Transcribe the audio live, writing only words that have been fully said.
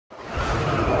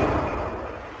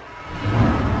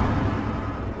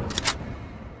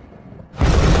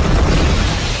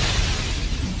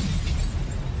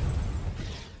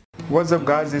What's up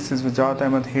guys, this is Vijat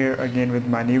Ahmed here again with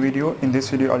my new video. In this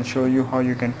video I'll show you how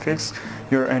you can fix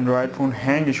your Android phone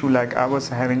hang issue like I was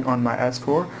having on my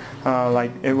S4.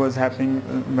 Like it was happening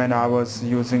when I was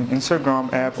using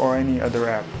Instagram app or any other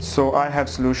app. So I have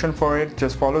solution for it.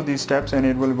 Just follow these steps and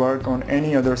it will work on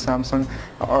any other Samsung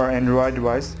or Android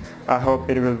device. I hope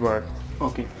it will work.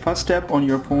 Okay, first step on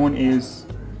your phone is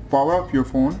power off your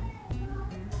phone.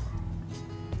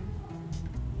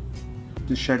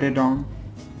 Just shut it down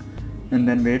and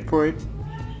then wait for it.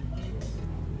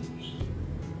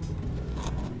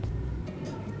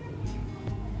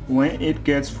 When it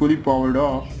gets fully powered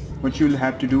off, what you'll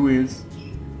have to do is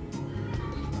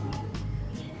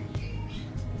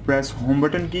press home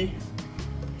button key,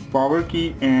 power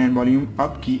key and volume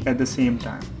up key at the same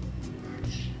time,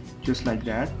 just like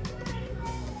that.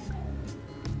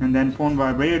 And then phone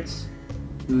vibrates,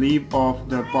 leave off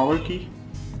the power key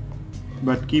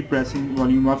but keep pressing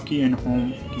volume up key and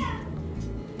home key.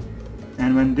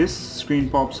 And when this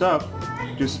screen pops up,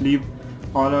 just leave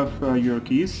all of your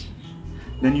keys.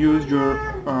 Then use your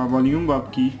volume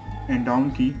up key and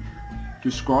down key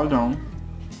to scroll down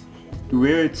to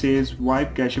where it says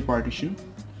wipe cache partition.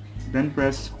 Then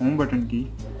press home button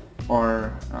key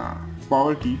or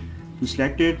power key to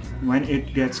select it. When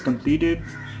it gets completed,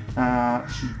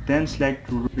 then select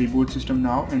reboot system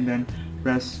now and then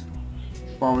press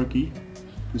power key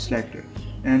to select it,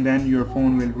 and then your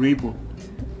phone will reboot.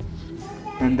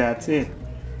 And that's it.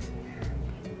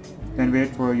 Then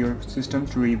wait for your system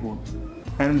to reboot.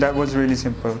 And that was really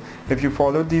simple. If you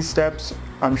follow these steps,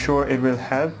 I'm sure it will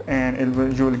help and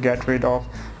you will get rid of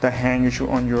the hang issue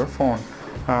on your phone.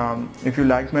 If you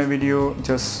like my video,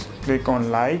 just click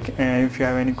on like, and if you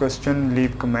have any question,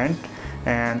 leave comment,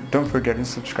 and don't forget to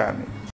subscribe me.